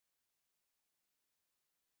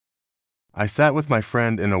I sat with my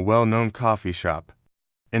friend in a well-known coffee shop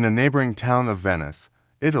in a neighboring town of Venice,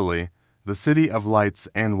 Italy, the city of lights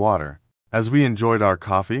and water. As we enjoyed our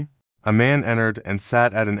coffee, a man entered and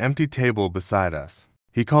sat at an empty table beside us.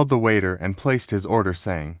 He called the waiter and placed his order,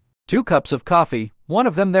 saying, "2 cups of coffee, one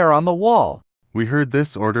of them there on the wall." We heard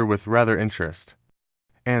this order with rather interest,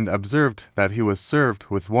 and observed that he was served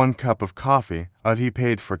with 1 cup of coffee, but he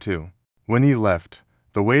paid for 2. When he left,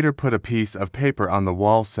 the waiter put a piece of paper on the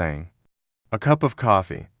wall saying, "A cup of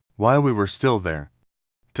coffee." While we were still there,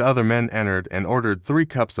 2 other men entered and ordered 3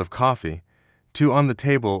 cups of coffee, 2 on the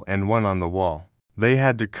table and 1 on the wall. They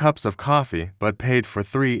had 2 cups of coffee but paid for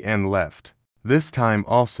 3 and left. This time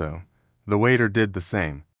also, the waiter did the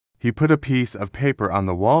same. He put a piece of paper on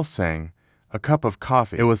the wall saying, "A cup of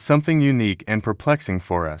coffee." It was something unique and perplexing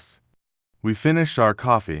for us. We finished our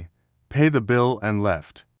coffee, paid the bill and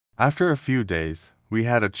left. After a few days, we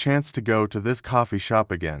had a chance to go to this coffee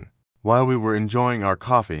shop again. While we were enjoying our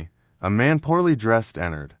coffee, a man poorly dressed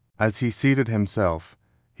entered. As he seated himself,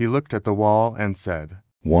 he looked at the wall and said,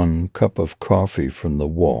 "1 cup of coffee from the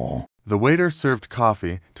wall." The waiter served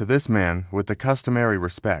coffee to this man with the customary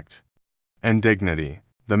respect and dignity.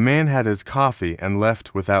 The man had his coffee and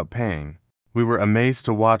left without paying. We were amazed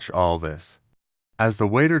to watch all this. As the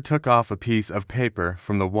waiter took off a piece of paper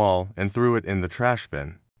from the wall and threw it in the trash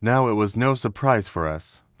bin. Now it was no surprise for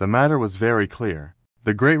us. The matter was very clear.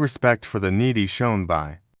 The great respect for the needy shown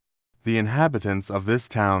by the inhabitants of this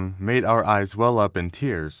town made our eyes well up in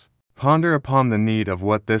tears. Ponder upon the need of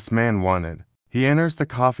what this man wanted. He enters the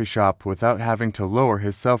coffee shop without having to lower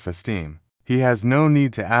his self-esteem. He has no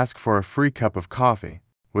need to ask for a free cup of coffee,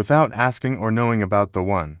 without asking or knowing about the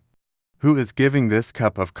one who is giving this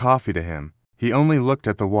cup of coffee to him. He only looked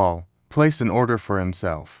at the wall, placed an order for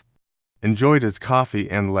himself, enjoyed his coffee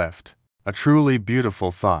and left. A truly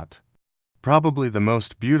beautiful thought. Probably the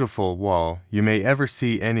most beautiful wall you may ever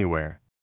see anywhere.